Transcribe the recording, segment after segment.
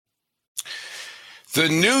The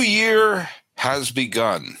new year has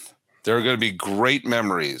begun. There are going to be great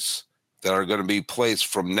memories that are going to be placed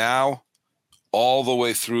from now all the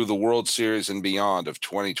way through the World Series and beyond of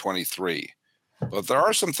 2023. But there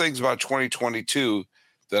are some things about 2022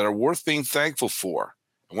 that are worth being thankful for.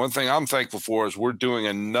 And one thing I'm thankful for is we're doing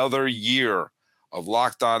another year of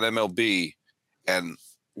Locked On MLB. And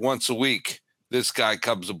once a week, this guy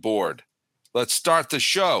comes aboard. Let's start the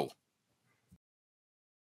show.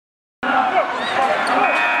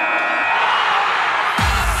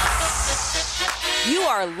 You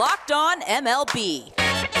are Locked On MLB,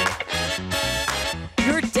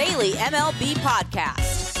 your daily MLB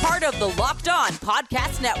podcast, part of the Locked On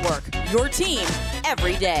Podcast Network, your team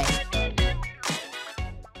every day.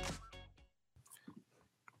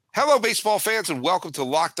 Hello, baseball fans, and welcome to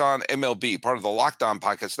Locked On MLB, part of the Locked On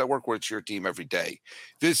Podcast Network, where it's your team every day.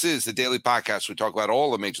 This is the daily podcast. We talk about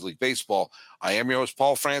all of Major League Baseball. I am your host,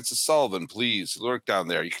 Paul Francis Sullivan. Please lurk down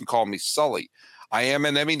there. You can call me Sully. I am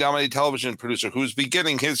an Emmy-nominated television producer who's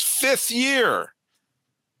beginning his 5th year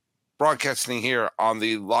broadcasting here on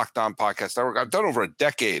the Locked On Podcast Network. I've done over a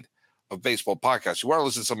decade of baseball podcasts. You want to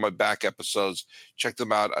listen to some of my back episodes, check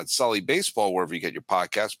them out at Sully Baseball, wherever you get your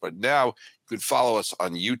podcasts. But now you can follow us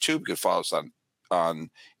on YouTube. You can follow us on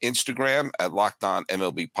Instagram at Locked On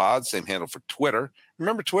MLB Pod, same handle for Twitter.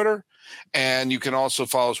 Remember Twitter? And you can also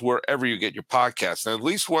follow us wherever you get your podcasts. And at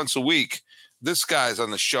least once a week, this guy's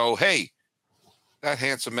on the show. Hey, that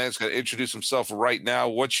handsome man's going to introduce himself right now.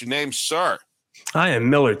 What's your name, sir? I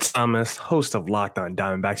am Miller Thomas, host of Locked On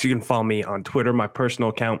Diamondbacks. You can follow me on Twitter, my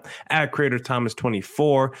personal account, at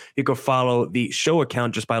CreatorThomas24. You can follow the show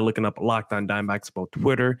account just by looking up Locked On Diamondbacks, both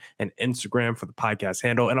Twitter and Instagram for the podcast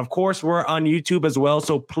handle. And, of course, we're on YouTube as well,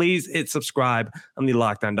 so please hit subscribe on the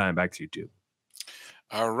Locked On Diamondbacks YouTube.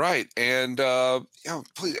 All right. And,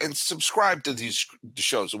 please, and subscribe to the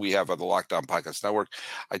shows that we have on the Locked On Podcast Network.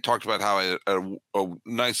 I talked about how a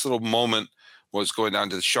nice little moment was going down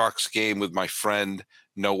to the Sharks game with my friend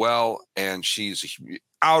Noelle, and she's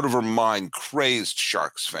out of her mind, crazed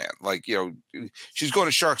Sharks fan. Like, she's going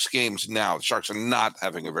to Sharks games now. The Sharks are not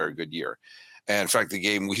having a very good year. And in fact, the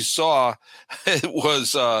game we saw, it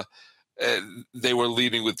was they were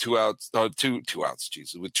leading with two outs, with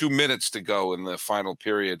 2 minutes to go in the final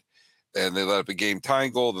period, and they let up a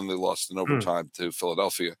game-tying goal. Then they lost in overtime to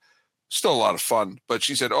Philadelphia. Still a lot of fun. But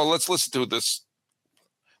she said, let's listen to this.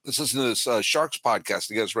 Let's listen to this Sharks podcast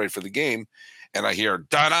to get us ready for the game. And I hear,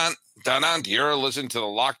 da-dun, da-dun, you're listening to the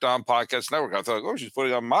Locked On Podcast Network. I thought, she's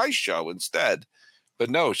putting on my show instead. But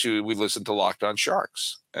no, we listened to Locked On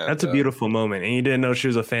Sharks. And, that's a beautiful moment. And you didn't know she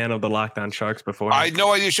was a fan of the Locked On Sharks before? I had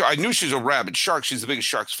no idea. I knew she was a rabid Shark. She's the biggest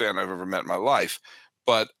Sharks fan I've ever met in my life.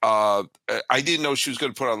 But I didn't know she was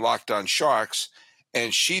going to put on Locked On Sharks.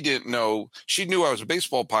 And she didn't know. She knew I was a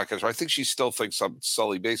baseball podcaster. I think she still thinks I'm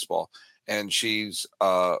Sully Baseball. And she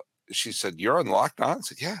said, "You're on Locked On?" I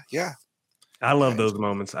said, yeah. I love those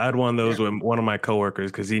moments. I had one of those with one of my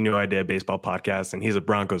coworkers because he knew I did a baseball podcast, and he's a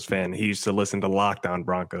Broncos fan. He used to listen to Locked On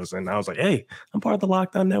Broncos, and I was like, "Hey, I'm part of the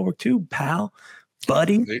Locked On Network too, pal,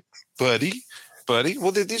 buddy." Well,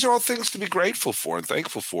 these are all things to be grateful for and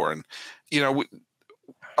thankful for. And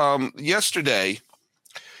yesterday,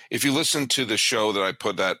 if you listen to the show that I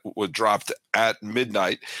put that was dropped at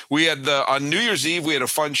midnight, we had on New Year's Eve, we had a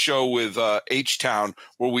fun show with H-Town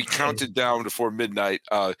where we counted down before midnight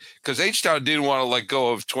because H-Town didn't want to let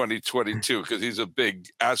go of 2022 because he's a big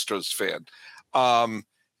Astros fan.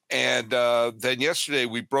 And then yesterday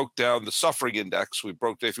we broke down the suffering index.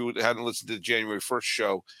 If you hadn't listened to the January 1st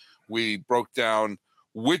show, we broke down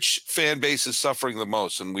which fan base is suffering the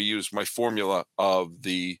most. And we used my formula of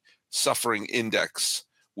the suffering index,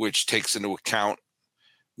 which takes into account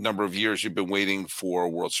number of years you've been waiting for a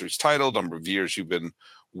World Series title, number of years you've been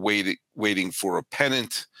waiting for a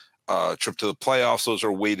pennant, trip to the playoffs. Those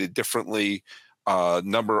are weighted differently.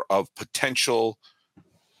 Number of potential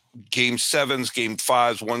game 7s, game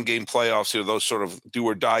 5s, 1-game playoffs, those sort of do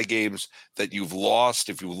or die games that you've lost.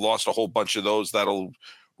 If you've lost a whole bunch of those, that'll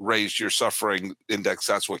raise your suffering index.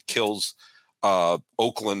 That's what kills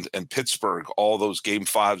Oakland and Pittsburgh, all those game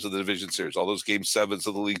 5s of the division series, all those game 7s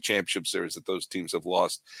of the league championship series that those teams have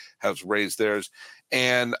lost, have raised theirs.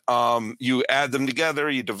 And you add them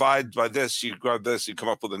together, you divide by this, you grab this, you come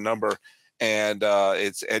up with a number, and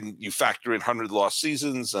you factor in 100 lost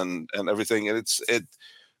seasons and everything. And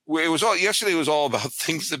yesterday was all about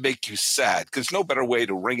things that make you sad, because no better way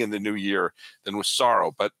to ring in the new year than with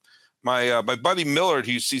sorrow. But my buddy Millard,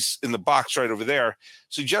 who you see in the box right over there,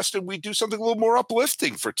 suggested we do something a little more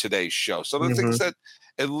uplifting for today's show. So the things that,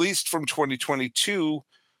 at least from 2022,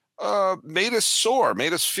 made us sore,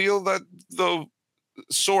 made us feel that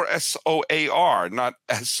SOAR, SOAR, not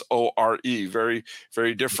SORE. Very,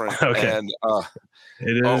 very different. Okay. And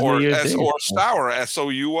It is New or Year's S Eve. or Sour,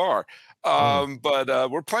 SOUR. Oh.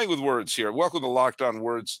 But we're playing with words here. Welcome to Locked On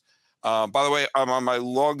Words. By the way, I'm on my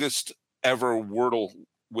longest ever Wordle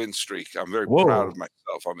win streak. I'm very proud of Whoa.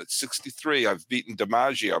 myself. I'm at 63. I've beaten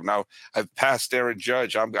DiMaggio. I've passed Aaron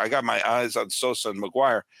Judge. I got my eyes on Sosa and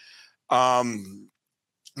McGuire.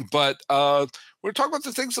 But we're talking about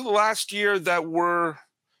the things of the last year that were,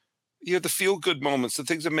 the feel-good moments, the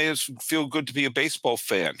things that made us feel good to be a baseball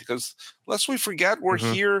fan. Because lest we forget, we're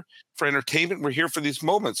here for entertainment. We're here for these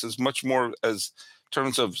moments as much more as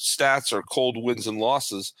terms of stats or cold wins and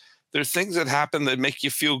losses. There are things that happen that make you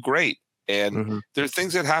feel great. And there are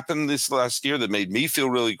things that happened this last year that made me feel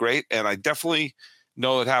really great. And I definitely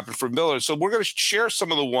know it happened for Miller. So we're going to share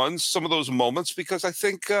some of those moments, because I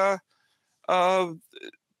think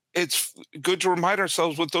it's good to remind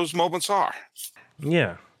ourselves what those moments are.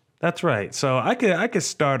 Yeah, that's right. So I could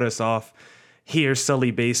start us off here,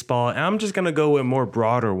 Sully Baseball, and I'm just gonna go with a more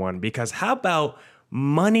broader one, because how about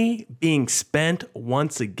money being spent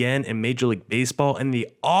once again in Major League Baseball in the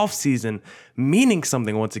offseason meaning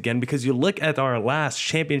something once again? Because you look at our last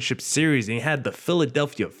championship series and you had the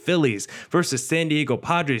Philadelphia Phillies versus San Diego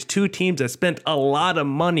Padres, two teams that spent a lot of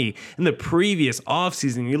money in the previous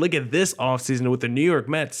offseason. You look at this offseason with the New York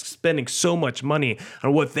Mets spending so much money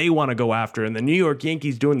on what they want to go after, and the New York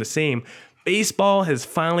Yankees doing the same. Baseball has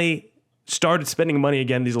finally started spending money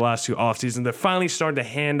again these last two off seasons. They're finally starting to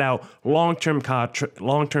hand out long-term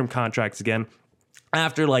contracts again.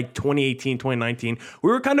 After like 2018, 2019, we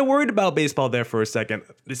were kind of worried about baseball there for a second.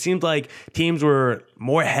 It seemed like teams were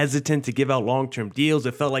more hesitant to give out long-term deals.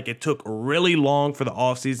 It felt like it took really long for the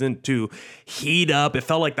offseason to heat up. It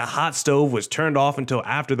felt like the hot stove was turned off until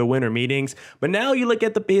after the winter meetings. But now you look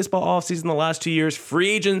at the baseball offseason the last 2 years,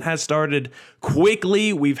 free agent has started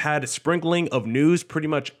quickly. We've had a sprinkling of news pretty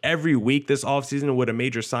much every week this offseason with a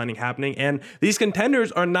major signing happening. And these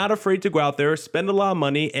contenders are not afraid to go out there, spend a lot of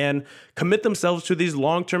money, and commit themselves to these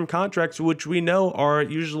long-term contracts, which we know are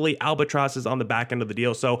usually albatrosses on the back end of the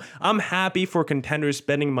deal. So I'm happy for contenders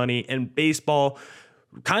spending money, and baseball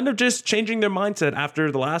kind of just changing their mindset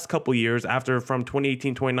after the last couple years, after from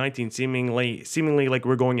 2018, 2019, seemingly like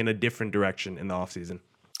we're going in a different direction in the offseason.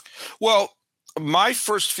 Well, my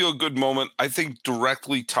first feel-good moment, I think,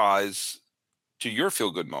 directly ties to your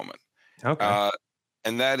feel-good moment. Okay.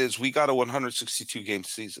 And that is, we got a 162-game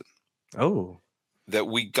season. Oh. That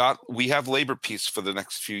we have labor peace for the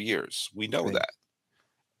next few years. We know that.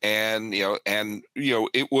 And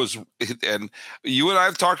it was, and you and I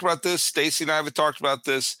have talked about this, Stacey and I have talked about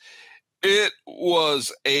this. It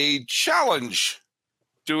was a challenge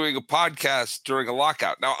doing a podcast during a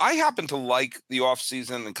lockout. Now, I happen to like the off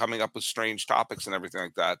season and coming up with strange topics and everything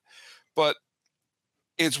like that, but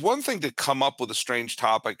it's one thing to come up with a strange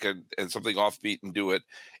topic and something offbeat and do it.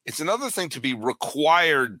 It's another thing to be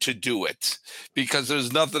required to do it, because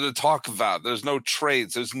there's nothing to talk about. There's no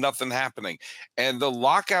trades. There's nothing happening. And the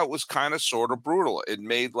lockout was kind of sort of brutal. It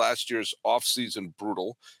made last year's offseason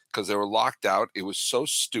brutal because they were locked out. It was so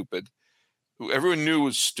stupid. Everyone knew it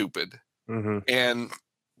was stupid. And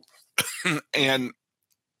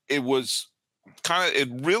it was it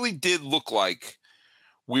really did look like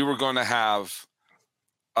we were going to have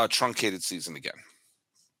a truncated season again.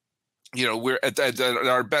 We're at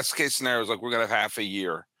our best case scenario is like we're going to have half a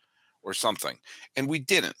year or something. And we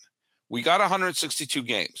didn't. We got 162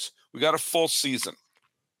 games. We got a full season.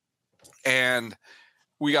 And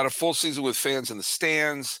we got a full season with fans in the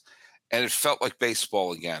stands, and it felt like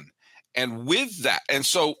baseball again. And with that, and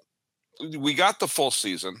so we got the full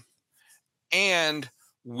season, and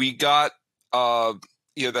we got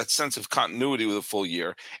that sense of continuity with a full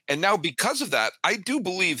year. And now because of that, I do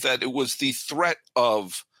believe that it was the threat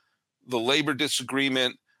of the labor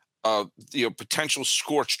disagreement, potential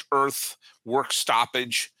scorched earth work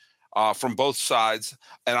stoppage from both sides.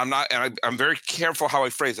 And I'm very careful how I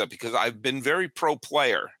phrase that, because I've been very pro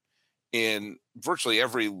player in virtually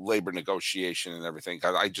every labor negotiation and everything.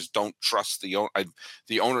 I just don't trust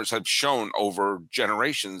the owners have shown over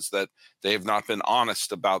generations that they have not been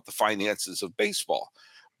honest about the finances of baseball.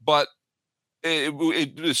 But it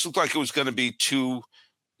looked like it was going to be two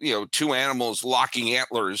animals locking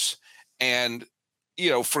antlers. And,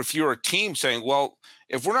 if you're a team saying, well,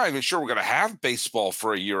 if we're not even sure we're going to have baseball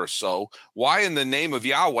for a year or so, why in the name of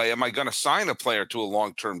Yahweh am I going to sign a player to a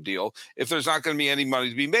long-term deal if there's not going to be any money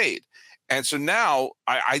to be made? And so now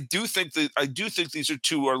I do think these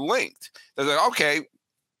two are linked. They're like, okay,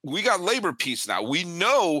 we got labor peace now. We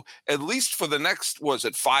know at least for the next,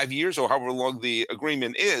 5 years or however long the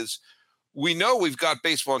agreement is, we know we've got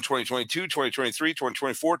baseball in 2022, 2023,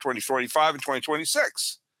 2024, 2025, and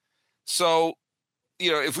 2026. So,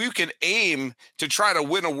 if we can aim to try to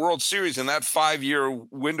win a World Series in that 5-year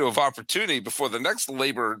window of opportunity before the next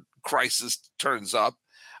labor crisis turns up,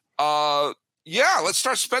 let's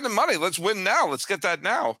start spending money. Let's win now. Let's get that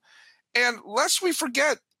now. And lest we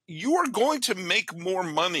forget, you are going to make more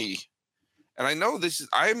money. And I know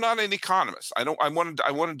I am not an economist. I want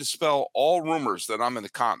to dispel all rumors that I'm an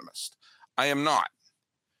economist. I am not.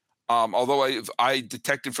 Although I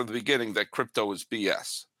detected from the beginning that crypto is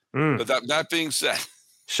BS. But that being said,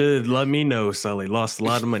 should let me know, Sully. Lost a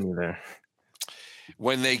lot of money there.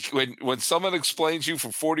 When someone explains you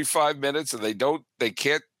for 45 minutes and they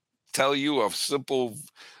can't tell you a simple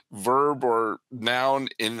verb or noun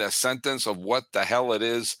in a sentence of what the hell it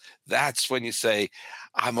is, that's when you say,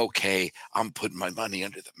 I'm okay. I'm putting my money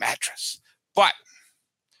under the mattress. But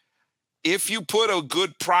if you put a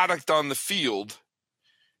good product on the field,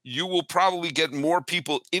 you will probably get more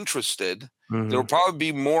people interested. There will probably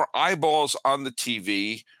be more eyeballs on the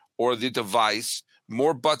TV or the device,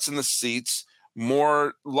 more butts in the seats,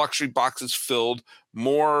 more luxury boxes filled,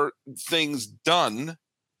 more things done,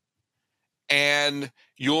 and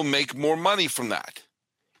you'll make more money from that.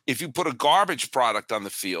 If you put a garbage product on the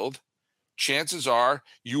field, chances are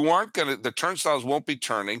the turnstiles won't be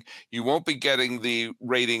turning. You won't be getting the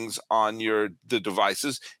ratings on the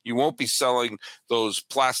devices. You won't be selling those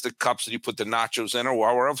plastic cups that you put the nachos in or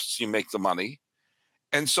wherever else you make the money.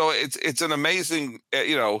 And so it's an amazing,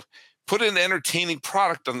 put an entertaining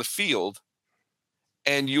product on the field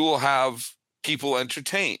and you will have people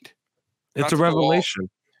entertained. It's a revelation.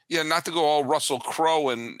 Not to go all Russell Crowe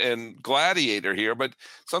and Gladiator here, but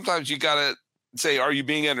sometimes you got to say, are you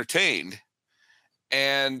being entertained?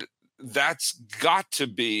 And that's got to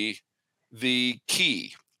be the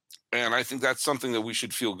key. And I think that's something that we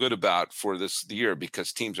should feel good about for this year,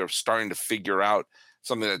 because teams are starting to figure out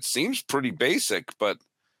something that seems pretty basic, but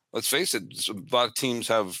let's face it, a lot of teams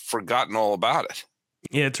have forgotten all about it.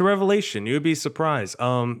 Yeah, it's a revelation. You'd be surprised.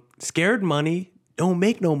 Scared money don't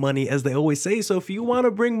make no money, as they always say. So if you want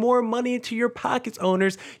to bring more money into your pockets,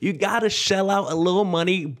 owners, you got to shell out a little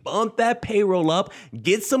money, bump that payroll up,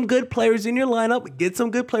 get some good players in your lineup, get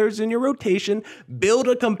some good players in your rotation, build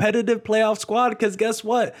a competitive playoff squad. Because guess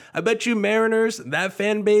what? I bet you Mariners, that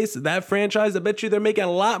fan base, that franchise, I bet you they're making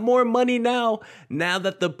a lot more money now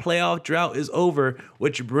that the playoff drought is over,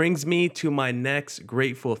 which brings me to my next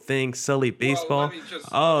grateful thing, Sully Baseball.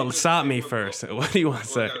 Stop me first. What do you want to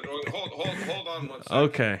say? Hold on.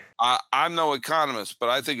 Okay. I'm no economist, but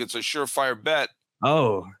I think it's a surefire bet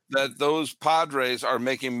that those Padres are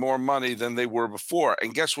making more money than they were before.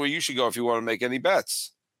 And guess where you should go if you want to make any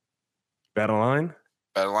bets? BetOnline?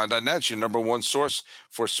 BetOnline.net, your number one source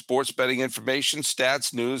for sports betting information,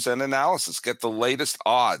 stats, news, and analysis. Get the latest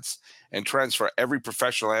odds and trends for every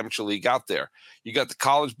professional amateur league out there. You got the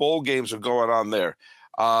college bowl games are going on there.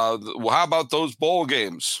 Well, how about those bowl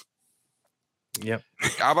games? Yep.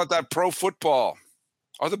 How about that pro football?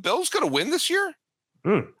 Are the Bills going to win this year?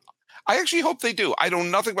 I actually hope they do. I know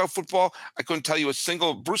nothing about football. I couldn't tell you a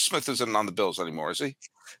single. Bruce Smith isn't on the Bills anymore, is he?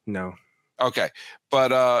 No. Okay.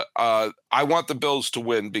 But I want the Bills to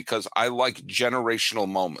win because I like generational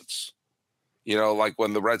moments. Like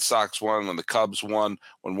when the Red Sox won, when the Cubs won,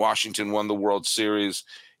 when Washington won the World Series.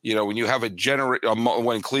 When you have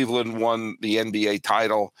when Cleveland won the NBA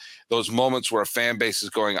title, those moments where a fan base is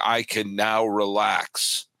going, I can now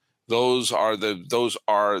relax. Those are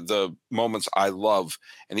the moments I love.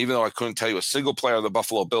 And even though I couldn't tell you a single player on the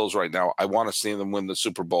Buffalo Bills right now, I want to see them win the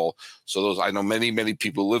Super Bowl. So I know many, many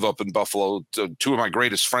people live up in Buffalo. Two of my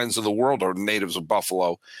greatest friends in the world are natives of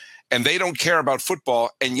Buffalo. And they don't care about football,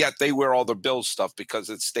 and yet they wear all their Bills stuff because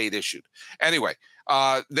it's state issued. Anyway,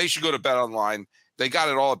 they should go to BetOnline. They got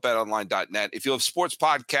it all at betonline.net. If you have sports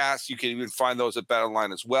podcasts, you can even find those at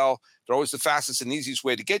BetOnline as well. They're always the fastest and easiest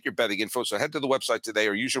way to get your betting info. So head to the website today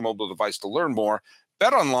or use your mobile device to learn more.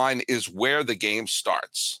 BetOnline is where the game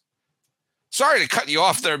starts. Sorry to cut you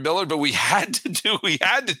off there, Millard, but we had to do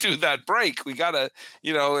that break. We got to,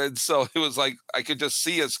 and so it was like I could just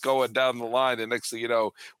see us going down the line. And next thing you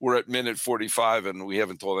know, we're at minute 45 and we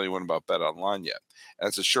haven't told anyone about BetOnline yet.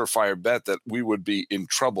 That's a surefire bet that we would be in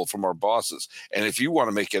trouble from our bosses. And if you want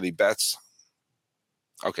to make any bets,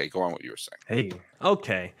 okay, go on what you were saying. Hey,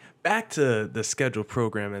 okay. Back to the scheduled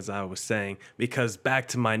program, as I was saying, because back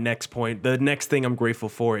to my next point, the next thing I'm grateful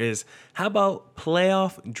for is how about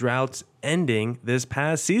playoff droughts ending this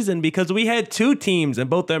past season? Because we had two teams in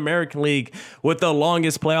both the American League with the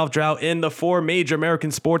longest playoff drought in the four major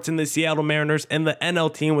American sports, in the Seattle Mariners, and the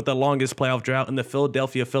NL team with the longest playoff drought in the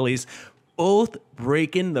Philadelphia Phillies. Both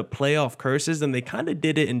breaking the playoff curses, and they kind of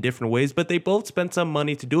did it in different ways, but they both spent some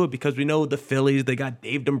money to do it because we know the Phillies, they got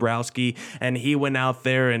Dave Dombrowski, and he went out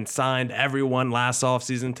there and signed everyone last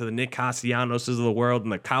offseason to the Nick Castellanos of the world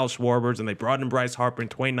and the Kyle Schwarbers, and they brought in Bryce Harper in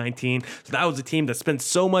 2019. So that was a team that spent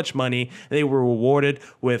so much money, and they were rewarded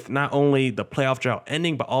with not only the playoff drought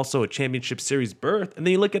ending, but also a championship series berth. And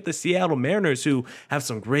then you look at the Seattle Mariners, who have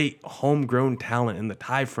some great homegrown talent in the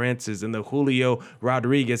Ty Francis and the Julio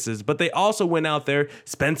Rodriguez's, but they also went out there,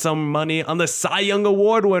 spent some money on the Cy Young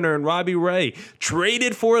Award winner and Robbie Ray,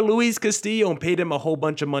 traded for Luis Castillo and paid him a whole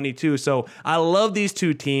bunch of money too. So I love these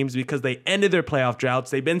two teams because they ended their playoff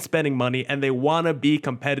droughts. They've been spending money and they want to be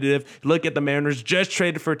competitive. Look at the Mariners, just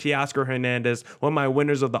traded for Teoscar Hernandez, one of my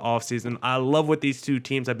winners of the offseason. I love what these two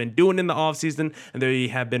teams have been doing in the offseason, and they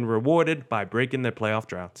have been rewarded by breaking their playoff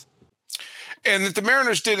droughts. And that the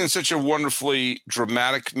Mariners did in such a wonderfully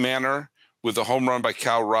dramatic manner with a home run by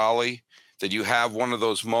Cal Raleigh, that you have one of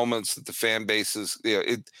those moments that the fan bases,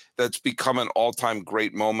 that's become an all-time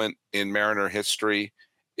great moment in Mariner history,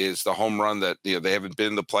 is the home run that, they haven't been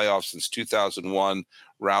in the playoffs since 2001.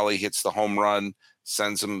 Raleigh hits the home run,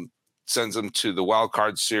 sends them to the wild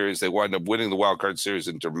card series. They wind up winning the wild card series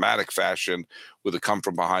in dramatic fashion with a come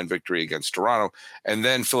from behind victory against Toronto. And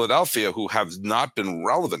then Philadelphia, who have not been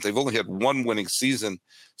relevant. They've only had one winning season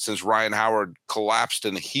since Ryan Howard collapsed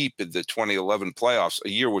in a heap in the 2011 playoffs, a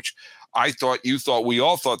year which we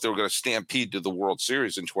all thought they were going to stampede to the World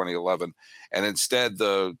Series in 2011. And instead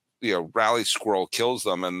the Raleigh squirrel kills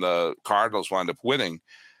them and the Cardinals wind up winning.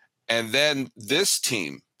 And then this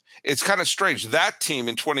team, it's kind of strange. That team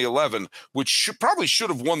in 2011, which probably should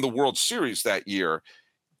have won the World Series that year,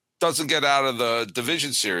 doesn't get out of the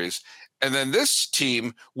division series. And then this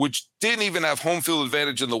team, which didn't even have home field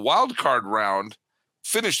advantage in the wild card round,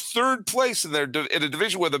 finished third place in a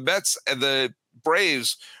division where the Mets and the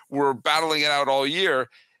Braves were battling it out all year.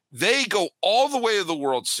 They go all the way to the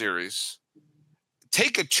World Series,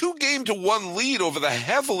 take a 2-1 lead over the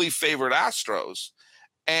heavily favored Astros,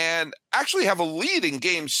 and actually have a lead in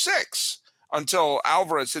Game 6 until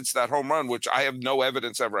Alvarez hits that home run, which I have no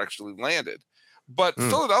evidence ever actually landed. But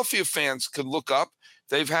Philadelphia fans could look up.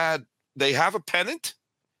 They have a pennant.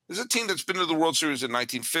 This is a team that's been to the World Series in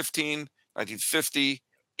 1915, 1950,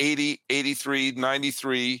 80, 83,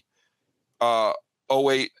 93,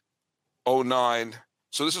 08, 09.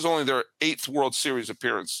 So this is only their 8th World Series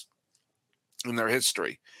appearance in their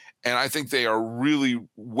history. And I think they are really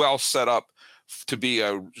well set up to be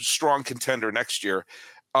a strong contender next year.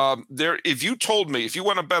 If you told me, if you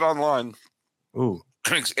want to bet online,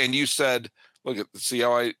 and you said, see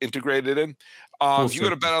how I integrated in? If you go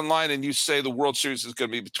to bet online and you say the World Series is going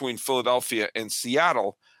to be between Philadelphia and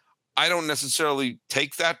Seattle, I don't necessarily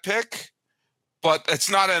take that pick, but it's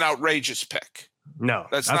not an outrageous pick. No,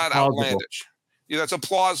 that's not plausible. Outlandish. That's a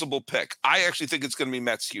plausible pick. I actually think it's going to be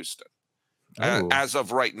Mets-Houston as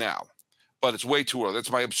of right now, but it's way too early. That's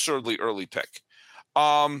my absurdly early pick.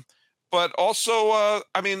 But also,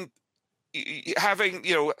 having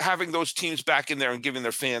those teams back in there and giving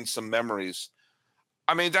their fans some memories,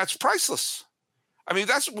 that's priceless.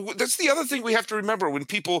 That's the other thing we have to remember when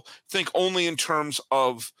people think only in terms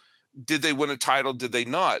of did they win a title, did they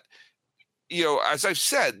not? As I've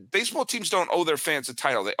said, baseball teams don't owe their fans a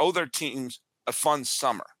title. They owe their teams a fun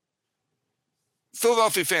summer.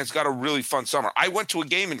 Philadelphia fans got a really fun summer. I went to a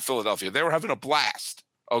game in Philadelphia. They were having a blast,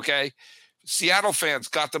 okay? Seattle fans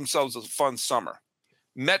got themselves a fun summer.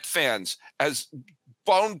 Met fans, as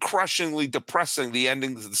bone-crushingly depressing the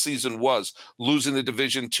ending of the season was, losing the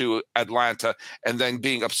division to Atlanta and then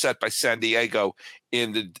being upset by San Diego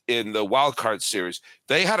in the wild card series,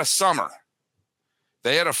 they had a summer.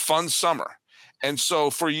 They had a fun summer. And so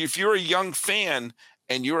if you're a young fan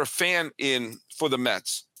and you're a fan for the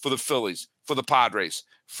Mets, for the Phillies, for the Padres,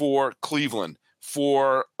 for Cleveland,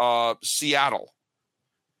 for Seattle,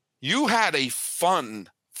 you had a fun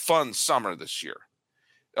summer this year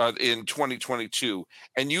in 2022,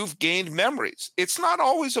 and you've gained memories. It's not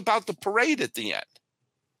always about the parade at the end.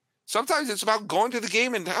 Sometimes it's about going to the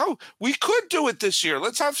game and, we could do it this year.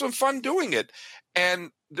 Let's have some fun doing it.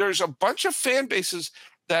 And there's a bunch of fan bases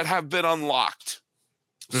that have been unlocked.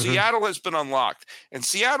 Mm-hmm. Seattle has been unlocked. And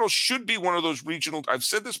Seattle should be one of those regional. I've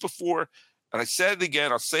said this before, and I said it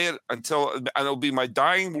again. I'll say it and it'll be my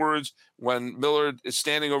dying words when Millard is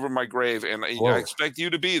standing over my grave, and I expect you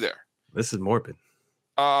to be there. This is morbid.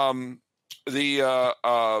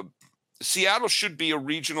 Seattle should be a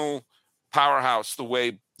regional powerhouse the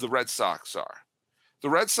way the Red Sox are. The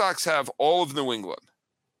Red Sox have all of New England.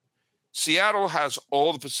 Seattle has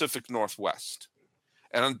all the Pacific Northwest.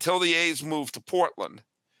 And until the A's move to Portland,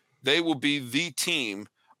 they will be the team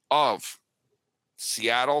of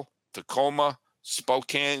Seattle, Tacoma,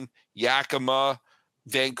 Spokane, Yakima,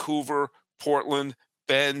 Vancouver, Portland,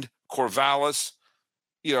 Bend, Corvallis,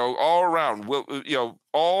 all around,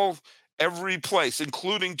 every place,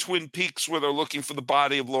 including Twin Peaks, where they're looking for the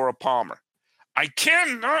body of Laura Palmer. I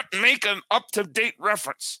cannot make an up-to-date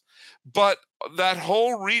reference, but that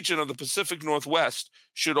whole region of the Pacific Northwest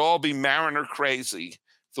should all be Mariner crazy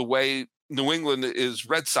the way New England is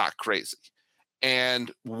Red Sox crazy.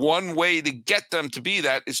 And one way to get them to be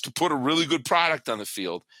that is to put a really good product on the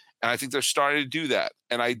field. And I think they're starting to do that.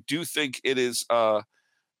 And I do think it is a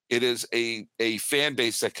fan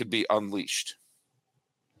base that could be unleashed.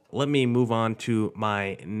 Let me move on to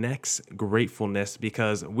my next gratefulness,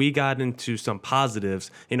 because we got into some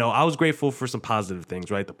positives. I was grateful for some positive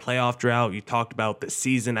things, right? The playoff drought, you talked about the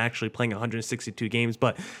season actually playing 162 games,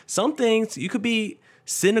 but some things you could be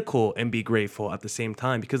cynical and be grateful at the same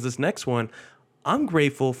time, because this next one, I'm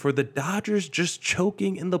grateful for the Dodgers just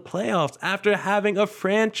choking in the playoffs after having a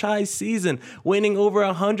franchise season, winning over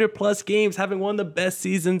 100+ games, having one of the best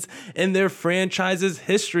seasons in their franchise's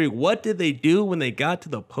history. What did they do when they got to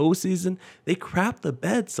the postseason? They crapped the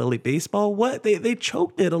bed, Sully Baseball. What? They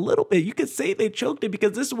choked it a little bit. You could say they choked it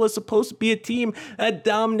because this was supposed to be a team that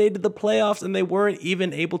dominated the playoffs, and they weren't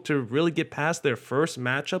even able to really get past their first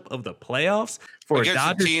matchup of the playoffs. For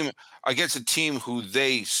against a team who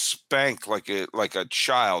they spanked like a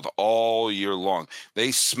child all year long.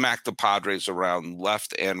 They smacked the Padres around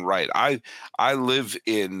left and right. I live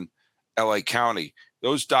in LA County.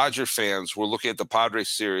 Those Dodger fans were looking at the Padres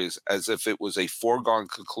series as if it was a foregone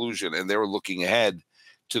conclusion, and they were looking ahead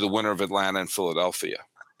to the winner of Atlanta and Philadelphia.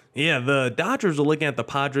 Yeah, the Dodgers were looking at the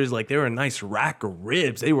Padres like they were a nice rack of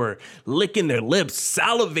ribs. They were licking their lips,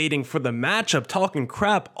 salivating for the matchup, talking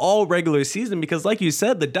crap all regular season because, like you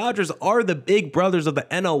said, the Dodgers are the big brothers of the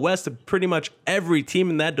NL West of pretty much every team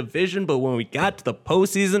in that division. But when we got to the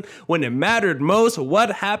postseason, when it mattered most,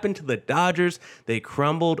 what happened to the Dodgers? They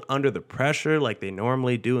crumbled under the pressure like they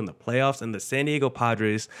normally do in the playoffs. And the San Diego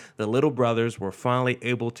Padres, the little brothers, were finally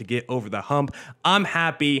able to get over the hump. I'm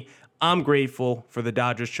happy. I'm grateful for the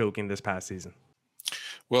Dodgers choking this past season.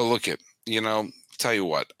 Well, look at, tell you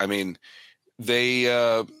what, I mean,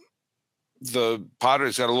 the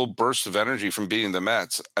Padres got a little burst of energy from beating the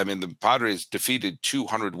Mets. I mean, the Padres defeated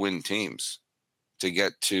 200-win teams to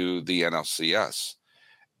get to the NLCS.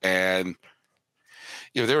 And,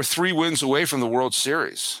 they were 3 wins away from the World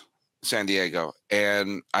Series, San Diego.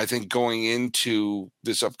 And I think going into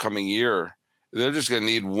this upcoming year, they're just going to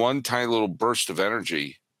need one tiny little burst of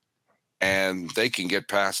energy, and they can get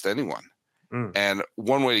past anyone. And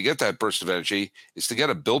one way to get that burst of energy is to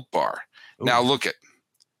get a Built Bar. Ooh. Now, look at,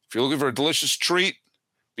 if you're looking for a delicious treat,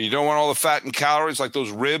 but you don't want all the fat and calories like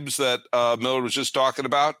those ribs that Millard was just talking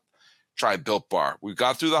about, try Built Bar. We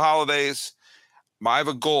got through the holidays. I have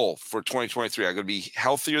a goal for 2023. I'm going to be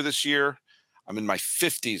healthier this year. I'm in my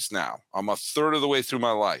 50s now. I'm a third of the way through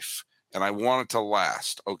my life, and I want it to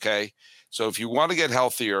last, okay? So if you want to get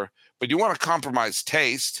healthier, but you want to compromise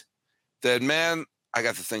taste, then, man, I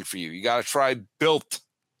got the thing for you. You got to try Built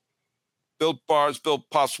Bars, Built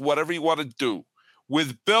Puffs, whatever you want to do.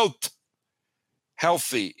 With Built,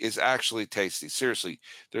 healthy is actually tasty. Seriously,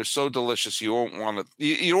 they're so delicious you won't want to.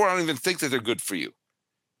 You don't even think that they're good for you.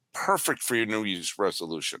 Perfect for your New Year's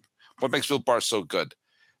resolution. What makes Built Bars so good?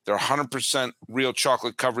 They're 100% real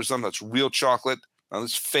chocolate covers them. That's real chocolate. Now,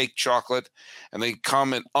 this is fake chocolate. And they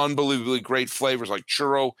come in unbelievably great flavors like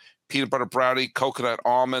churro, peanut butter brownie, coconut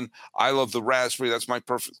almond. I love the raspberry. That's my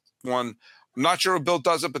perfect one. I'm not sure if Built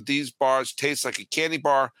does it, but these bars taste like a candy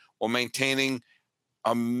bar while maintaining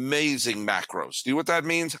amazing macros. Do you know what that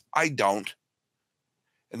means? I don't.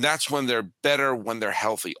 And that's when they're better, when they're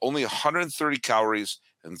healthy. Only 130 calories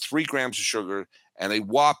and 3 grams of sugar and a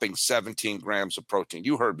whopping 17 grams of protein.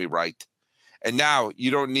 You heard me right. And now you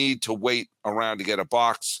don't need to wait around to get a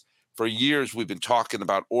box. For years, we've been talking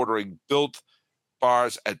about ordering Built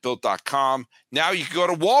Bars at Built.com. Now you can go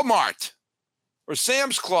to Walmart or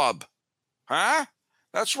Sam's Club. Huh?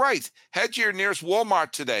 That's right. Head to your nearest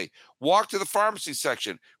Walmart today. Walk to the pharmacy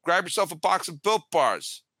section. Grab yourself a box of Built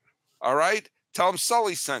Bars. All right? Tell them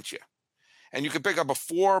Sully sent you. And you can pick up a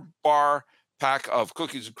 4-bar pack of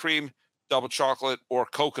cookies and cream, double chocolate, or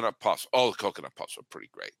coconut puffs. Oh, the coconut puffs are pretty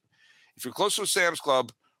great. If you're close to a Sam's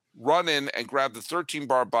Club, run in and grab the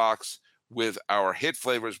 13-bar box with our hit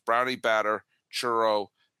flavors, brownie batter, churro,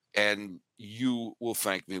 and you will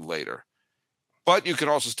thank me later. But you can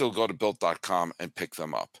also still go to Built.com and pick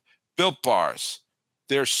them up. Built Bars,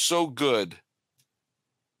 they're so good,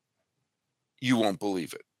 you won't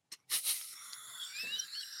believe it.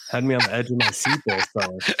 Had me on the edge of my seat there.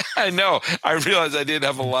 So I know. I realized I didn't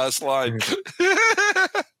have a last line.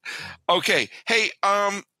 Okay. Hey,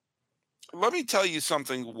 let me tell you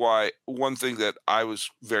something. One thing that I was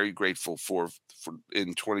very grateful for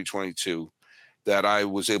in 2022 that I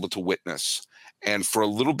was able to witness, and for a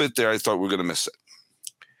little bit there, I thought we were going to miss it.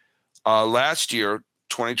 Last year,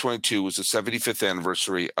 2022 was the 75th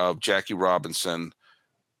anniversary of Jackie Robinson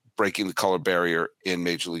breaking the color barrier in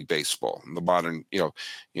Major League Baseball. The modern,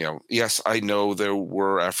 yes, I know there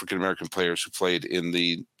were African-American players who played in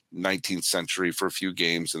the 19th century for a few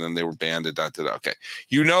games and then they were banned. Okay.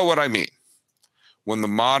 You know what I mean. When the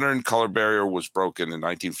modern color barrier was broken in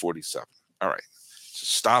 1947. All right. So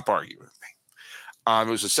stop arguing with me. It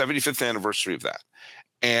was the 75th anniversary of that.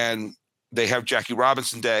 And they have Jackie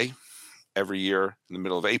Robinson Day every year in the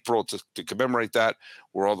middle of April to commemorate that,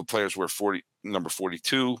 where all the players wear number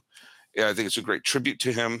 42. Yeah, I think it's a great tribute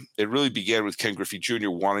to him. It really began with Ken Griffey Jr.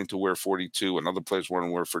 wanting to wear 42 and other players wanting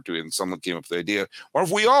to wear 42, and someone came up with the idea, or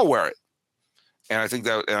if we all wear it. And I think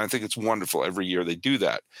it's wonderful. Every year they do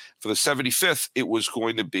that. For the 75th, it was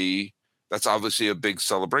going to be, that's obviously a big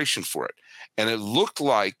celebration for it. And it looked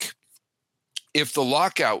like if the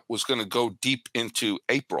lockout was going to go deep into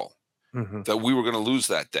April, that we were going to lose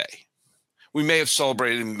that day. We may have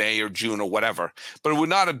celebrated in May or June or whatever, but it would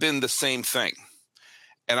not have been the same thing.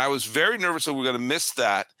 And I was very nervous that we were going to miss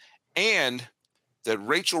that, and that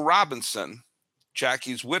Rachel Robinson,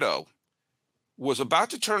 Jackie's widow, was about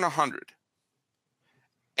to turn 100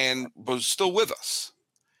 and was still with us.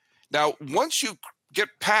 Now, once you get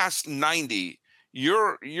past 90,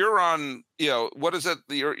 you're on, what is it?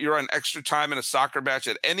 You're on extra time in a soccer match.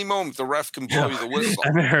 At any moment, the ref can blow you the whistle. I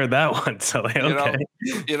haven't heard that one. So okay.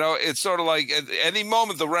 It's sort of like at any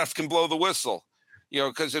moment the ref can blow the whistle.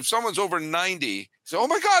 Because if someone's over 90, say, "Oh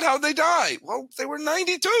my God, how'd they die?" Well, they were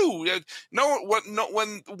 92.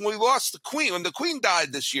 When we lost the Queen, when the Queen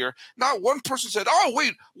died this year, not one person said, "Oh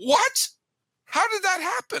wait, what? How did that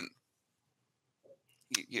happen?"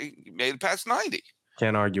 You made it past 90.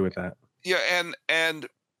 Can't argue with that. Yeah, and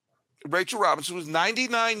Rachel Robinson was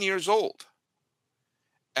 99 years old,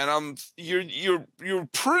 and you're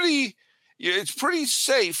pretty. It's pretty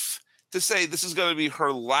safe to say this is going to be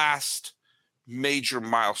her last major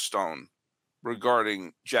milestone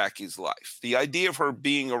regarding Jackie's life. The idea of her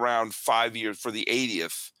being around 5 years for the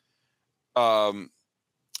 80th. I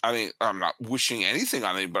mean, I'm not wishing anything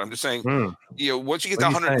on it, but I'm just saying, once you get to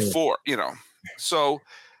 104, So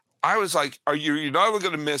I was like, you're not only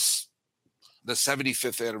going to miss the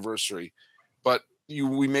 75th anniversary, but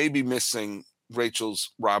we may be missing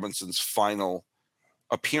Rachel's Robinson's final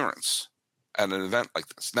appearance at an event like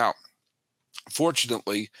this. Now,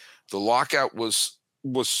 fortunately, the lockout was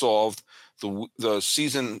solved. The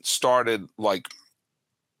season started like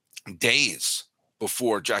days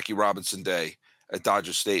before Jackie Robinson Day at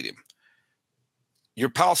Dodger Stadium. Your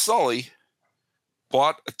pal Sully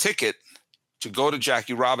bought a ticket to go to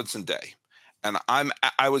Jackie Robinson Day. And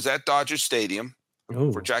I was at Dodger Stadium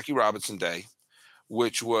for Jackie Robinson Day,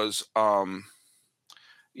 which was, my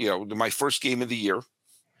first game of the year.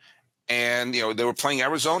 And, they were playing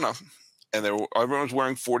Arizona, and everyone was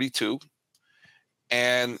wearing 42.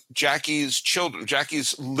 And Jackie's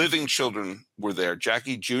living children were there.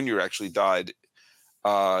 Jackie Jr. actually died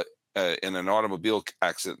in an automobile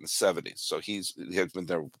accident in the 70s. So he had been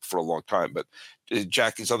there for a long time. But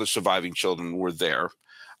Jackie's other surviving children were there.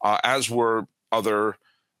 As were other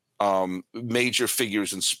major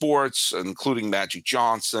figures in sports, including Magic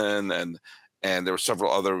Johnson, and there were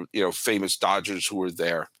several other famous Dodgers who were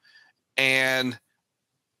there. And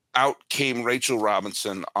out came Rachel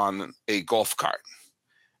Robinson on a golf cart,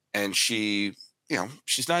 and she's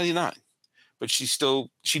 99, but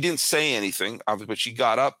she didn't say anything, but she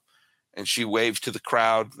got up and she waved to the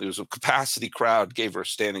crowd. There was a capacity crowd, gave her a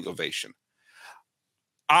standing ovation.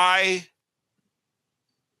 I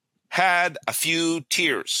had a few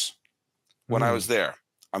tears when I was there.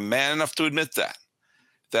 I'm man enough to admit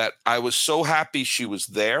that I was so happy she was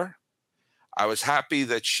there. I was happy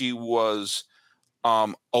that she was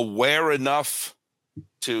aware enough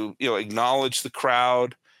to, acknowledge the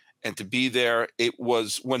crowd and to be there. It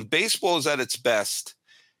was when baseball is at its best,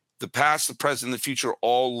 the past, the present, and the future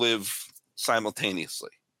all live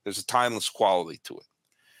simultaneously. There's a timeless quality to it.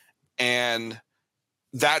 And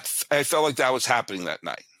I felt like that was happening that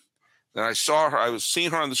night. Then I saw her, I was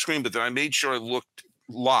seeing her on the screen, but then I made sure I looked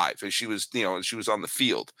live as she was, she was on the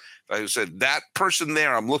field. I said, that person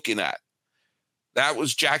there I'm looking at,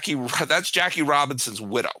 that's Jackie Robinson's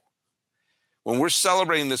widow. When we're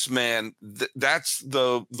celebrating this man, that's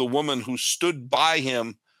the woman who stood by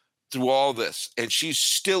him through all this, and she's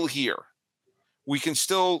still here we can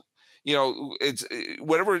still, it's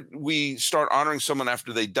whenever we start honoring someone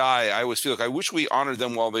after they die, I always feel like I wish we honored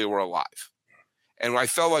them while they were alive. And I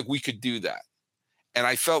felt like we could do that. And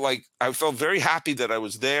I felt very happy that I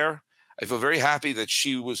was there. I feel very happy that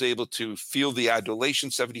she was able to feel the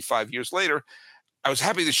adulation 75 years later. I was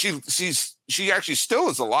happy that she actually still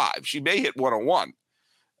is alive. She may hit 101,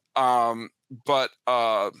 but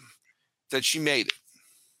that she made it.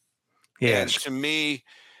 Yeah. And to me,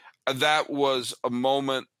 that was a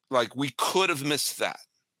moment like we could have missed that.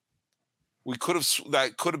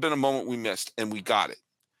 That could have been a moment we missed, and we got it.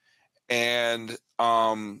 And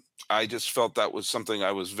I just felt that was something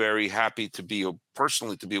I was very happy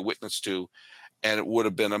personally to be a witness to. And it would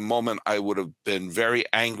have been a moment I would have been very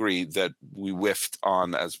angry that we whiffed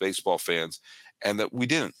on as baseball fans, and that we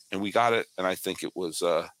didn't, and we got it. And I think it was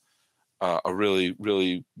a really,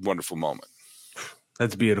 really wonderful moment.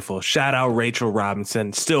 That's beautiful. Shout out Rachel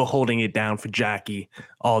Robinson, still holding it down for Jackie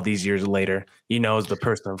all these years later. As the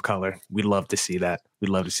person of color. We'd love to see that.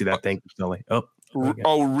 Thank you, Sully.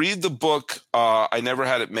 Read the book, I Never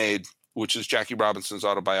Had It Made, which is Jackie Robinson's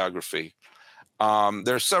autobiography.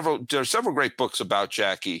 There are several great books about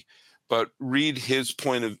Jackie, but read his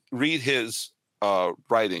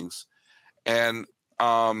writings. And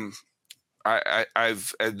you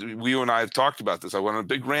and I have talked about this. I went on a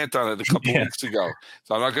big rant on it a couple weeks ago,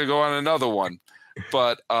 so I'm not going to go on another one.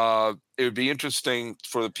 But it would be interesting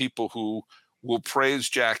for the people who will praise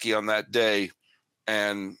Jackie on that day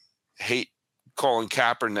and hate Colin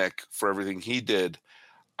Kaepernick for everything he did.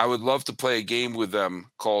 I would love to play a game with them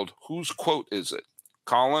called Whose Quote Is It?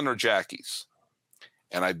 Colin or Jackie's?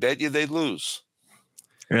 And I bet you they'd lose.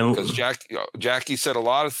 Because Jackie said a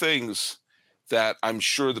lot of things that I'm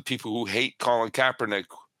sure the people who hate Colin Kaepernick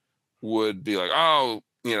would be like,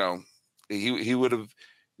 he would have,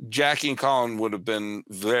 Jackie and Colin would have been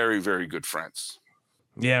very, very good friends.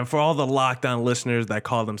 Yeah, and for all the Locked On listeners that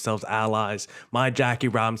call themselves allies, my Jackie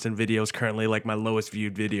Robinson video is currently like my lowest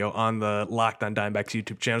viewed video on the Locked On Diamondbacks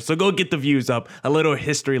YouTube channel. So go get the views up. A little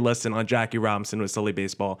history lesson on Jackie Robinson with Sully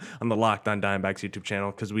Baseball on the Locked On Diamondbacks YouTube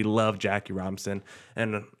channel, because we love Jackie Robinson.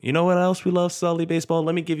 And you know what else we love, Sully Baseball?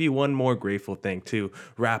 Let me give you one more grateful thing to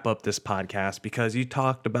wrap up this podcast, because you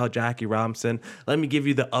talked about Jackie Robinson. Let me give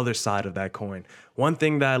you the other side of that coin. One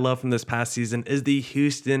thing that I love from this past season is the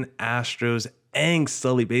Houston Astros angst,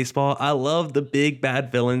 Sully Baseball. I love the big bad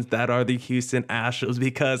villains that are the Houston Astros,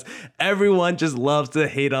 because everyone just loves to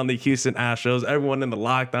hate on the Houston Astros. Everyone in the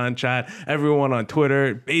Locked On chat, everyone on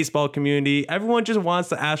Twitter, baseball community, everyone just wants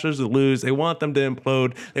the Astros to lose. They want them to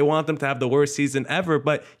implode. They want them to have the worst season ever.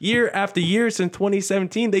 But year after year since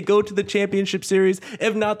 2017, they go to the championship series,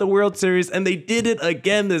 if not the World Series, and they did it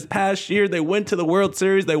again this past year. They went to the World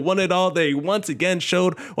Series. They won it all. They once again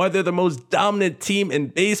showed why they're the most dominant team in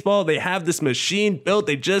baseball. They have this machine built.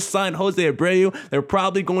 They just signed Jose Abreu. They're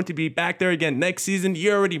probably going to be back there again next season.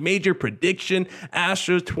 You already made your prediction.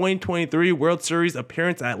 Astros 2023 World Series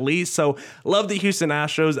appearance at least. So love the Houston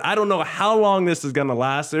Astros. I don't know how long this is going to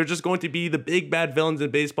last. They're just going to be the big bad villains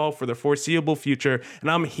in baseball for the foreseeable future.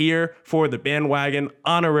 And I'm here for the bandwagon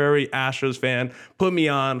honorary Astros fan. Put me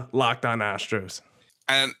on Locked On Astros.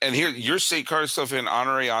 And here, you're St. Carlos stuff an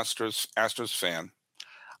honorary Astros fan.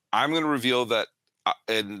 I'm going to reveal that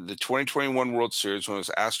in the 2021 World Series, when it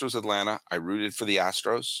was Astros Atlanta, I rooted for the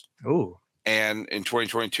Astros. Ooh. And in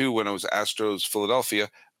 2022, when it was Astros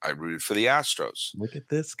Philadelphia, I rooted for the Astros. Look at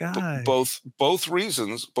this guy. Both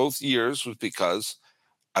reasons, both years, was because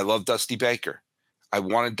I love Dusty Baker. I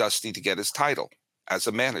wanted Dusty to get his title as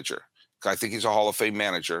a manager. I think he's a Hall of Fame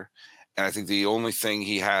manager, and I think the only thing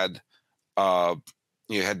he had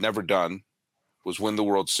never done was win the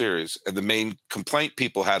World Series. And the main complaint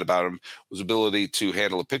people had about him was ability to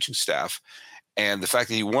handle a pitching staff. And the fact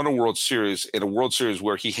that he won a World Series, in a World Series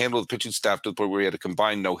where he handled the pitching staff to the point where he had a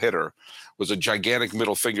combined no-hitter, was a gigantic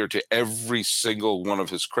middle finger to every single one of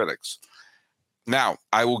his critics. Now,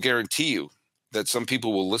 I will guarantee you that some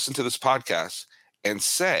people will listen to this podcast and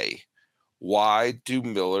say, why do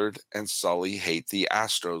Millard and Sully hate the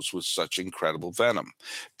Astros with such incredible venom?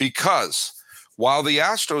 Because while the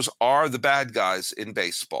Astros are the bad guys in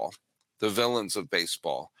baseball, the villains of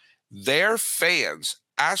baseball, their fans,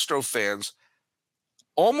 Astro fans,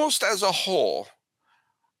 almost as a whole,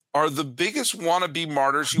 are the biggest wannabe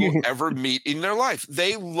martyrs you will ever meet in their life.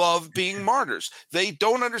 They love being martyrs. They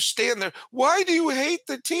don't understand why do you hate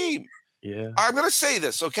the team? Yeah. I'm going to say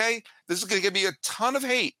this, okay? This is going to give me a ton of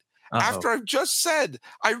hate. After I've just said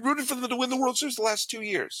I rooted for them to win the World Series the last 2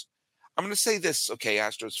 years. I'm going to say this, okay,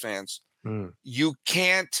 Astros fans. You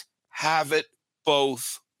can't have it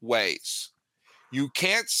both ways. You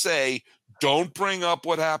can't say, Don't bring up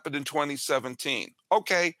what happened in 2017.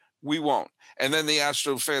 Okay, we won't. And then the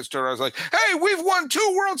Astro fans turn around and like, hey, we've won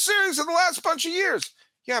 2 World Series in the last bunch of years.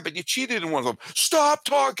 Yeah, but you cheated in one of them. Stop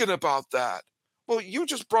talking about that. Well, you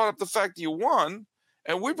just brought up the fact that you won,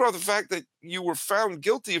 and we brought up the fact that you were found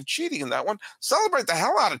guilty of cheating in that one. Celebrate the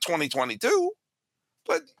hell out of 2022.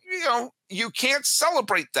 But, you can't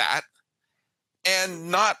celebrate that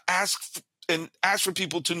and not ask for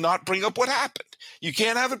people to not bring up what happened. You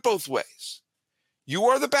can't have it both ways. You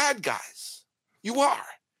are the bad guys. You are.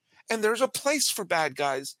 And there's a place for bad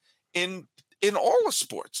guys in all the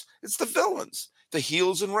sports. It's the villains, the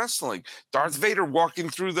heels in wrestling. Darth Vader walking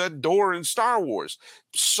through that door in Star Wars.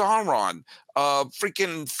 Sauron,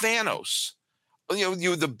 freaking Thanos.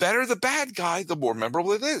 The better the bad guy, the more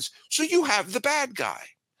memorable it is. So you have the bad guy.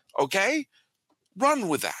 Okay? Run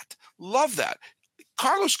with that. Love that.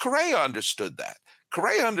 Carlos Correa understood that.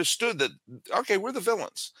 Correa understood that, okay, we're the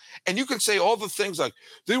villains. And you can say all the things like,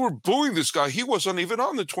 they were booing this guy. He wasn't even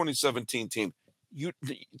on the 2017 team.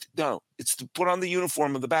 No, it's to put on the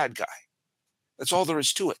uniform of the bad guy. That's all there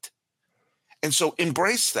is to it. And so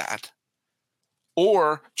embrace that,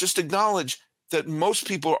 or just acknowledge that most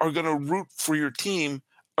people are going to root for your team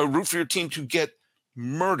to get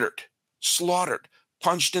murdered, slaughtered,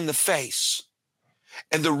 punched in the face.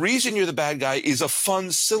 And the reason you're the bad guy is a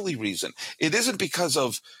fun, silly reason. It isn't because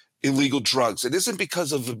of illegal drugs. It isn't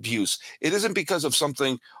because of abuse. It isn't because of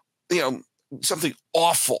something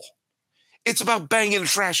awful. It's about banging a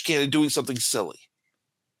trash can and doing something silly.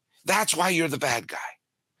 That's why you're the bad guy,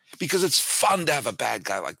 because it's fun to have a bad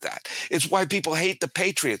guy like that. It's why people hate the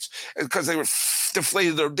Patriots, because they were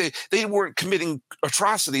deflated. They weren't committing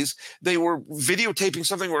atrocities. They were videotaping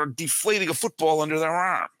something or deflating a football under their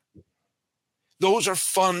arm. Those are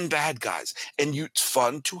fun bad guys, and it's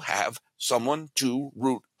fun to have someone to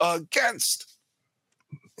root against.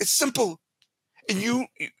 It's simple. And you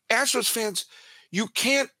Astros fans, you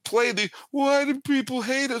can't play why do people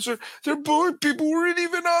hate us, or they're bored, people weren't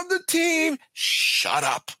even on the team. Shut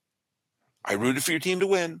up. I rooted for your team to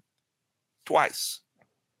win twice.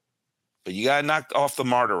 But you got to knock off the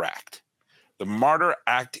martyr act. The martyr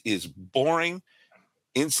act is boring,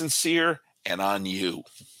 insincere, and on you.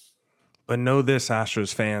 But know this,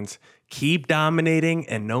 Astros fans, keep dominating,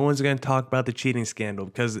 and no one's going to talk about the cheating scandal,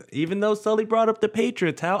 because even though Sully brought up the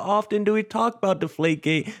Patriots, how often do we talk about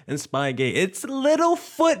Deflategate and Spygate? It's little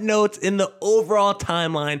footnotes in the overall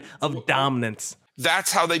timeline of dominance.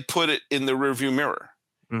 That's how they put it in the rearview mirror,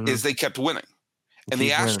 is they kept winning. And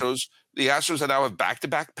the Astros now have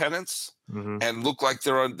back-to-back pennants and look like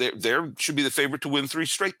they should be the favorite to win 3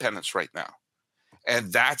 straight pennants right now.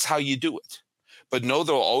 And that's how you do it. But no,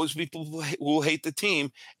 there'll always be people who will hate the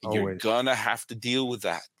team, and you're going to have to deal with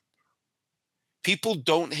that. People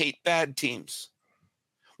don't hate bad teams.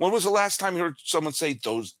 When was the last time you heard someone say,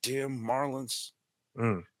 those damn Marlins?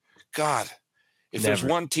 God, if there's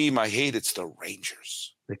one team I hate, it's the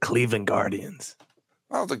Rangers. The Cleveland Guardians.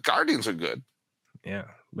 Well, the Guardians are good. Yeah,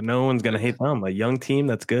 but no one's going to hate them. A young team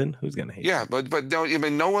that's good, who's going to hate them? Yeah, but no,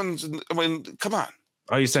 no one's, come on.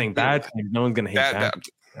 Are you saying bad teams? No one's going to hate bad.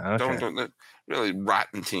 Okay. Don't really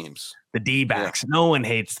rotten teams. The D-backs. Yeah. No one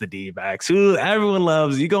hates the D-backs. Everyone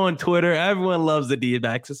loves. You go on Twitter, everyone loves the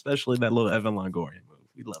D-backs, especially that little Evan Longoria move.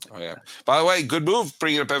 We love it. Oh yeah. By the way, good move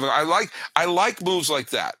bringing up Evan. I like moves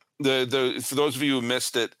like that. For those of you who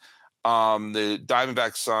missed it, the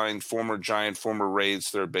Diamondbacks signed former Giant, former Rays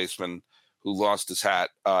third baseman who lost his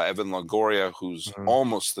hat, Evan Longoria, who's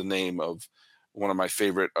almost the name of one of my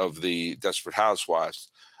favorite of the Desperate Housewives.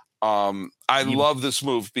 I love this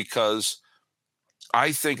move because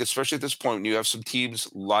I think, especially at this point, when you have some teams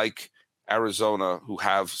like Arizona who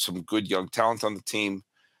have some good young talent on the team,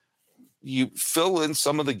 you fill in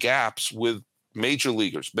some of the gaps with major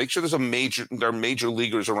leaguers. Make sure there are major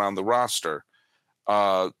leaguers around the roster.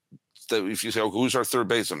 If you say, who's our third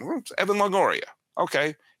baseman? Well, it's Evan Longoria.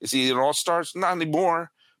 Okay. Is he an all-star? Not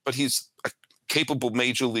anymore, but he's a capable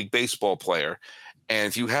Major League Baseball player. And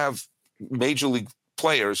if you have major league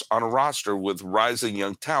players on a roster with rising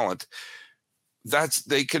young talent, that's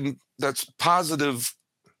positive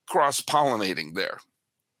cross-pollinating there.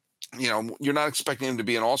 You're not expecting him to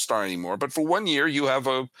be an all-star anymore, but for 1 year, you have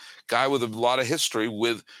a guy with a lot of history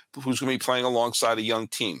who's going to be playing alongside a young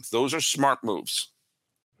team. Those are smart moves.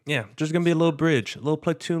 Yeah, just going to be a little bridge, a little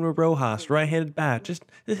platoon with Rojas, right-handed bat. Just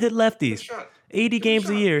hit lefties. 80 games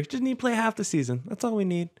a year. Just need to play half the season. That's all we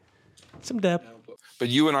need. Some depth. But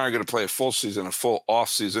you and I are going to play a full season, a full off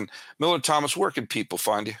season. Miller Thomas, where can people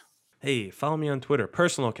find you? Hey, follow me on Twitter,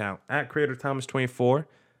 personal account, @CreatorThomas24.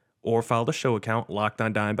 or follow the show account, Locked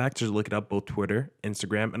On Diamondbacks. Just look it up, both Twitter,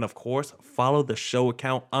 Instagram, and of course, follow the show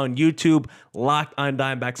account on YouTube, Locked On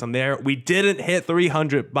Diamondbacks. I'm there. We didn't hit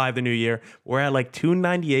 300 by the new year. We're at like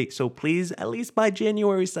 298. So please, at least by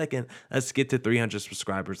January 2nd, let's get to 300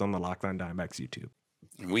 subscribers on the Locked On Diamondbacks YouTube.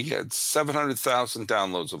 We had 700,000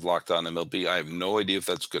 downloads of Locked On MLB. I have no idea if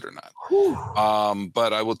that's good or not.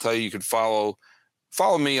 But I will tell you, you can follow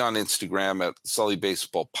me on Instagram at Sully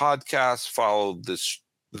Baseball Podcast. Follow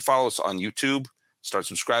us on YouTube. Start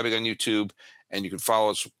subscribing on YouTube, and you can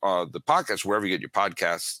follow us the podcast wherever you get your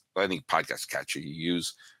podcasts. Any podcast catcher you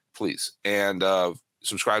use, please, and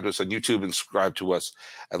subscribe to us on YouTube and subscribe to us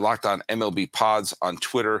at Locked On MLB Pods on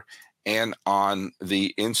Twitter and on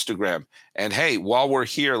the Instagram. And hey, while we're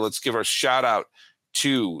here, let's give our shout out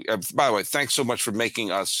to, by the way, thanks so much for making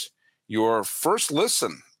us your first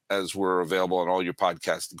listen, as we're available on all your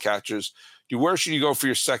podcasts and catchers. Where should you go for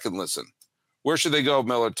your second listen? Where should they go,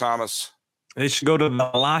 Millard Thomas? They should go to the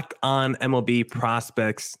Locked On MLB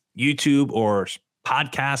Prospects YouTube or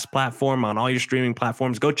podcast platform on all your streaming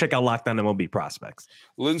platforms. Go check out Locked On MLB Prospects.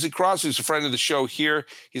 Lindsey Crosby is a friend of the show here.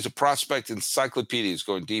 He's a prospect encyclopedia. He's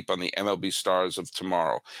going deep on the MLB stars of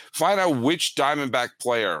tomorrow. Find out which Diamondback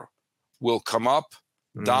player will come up,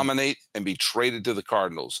 dominate, and be traded to the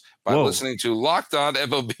Cardinals by listening to Locked On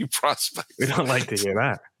MLB Prospects. We don't like to hear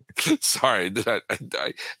that. Sorry, that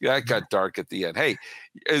got dark at the end. Hey,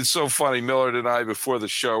 it's so funny. Millard and I, before the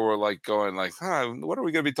show, were like going like, what are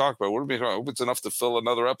we going to be talking about? What are we talking about? I hope it's enough to fill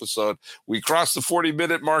another episode. We crossed the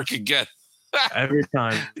 40-minute mark again. Every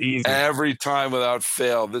time. Easy. Every time without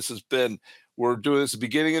fail. We're doing this at the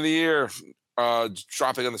beginning of the year,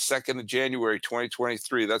 dropping on the 2nd of January,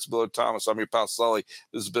 2023. That's Millard Thomas. I'm your pal Sully.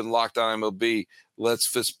 This has been Locked On MLB. Let's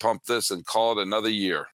fist pump this and call it another year.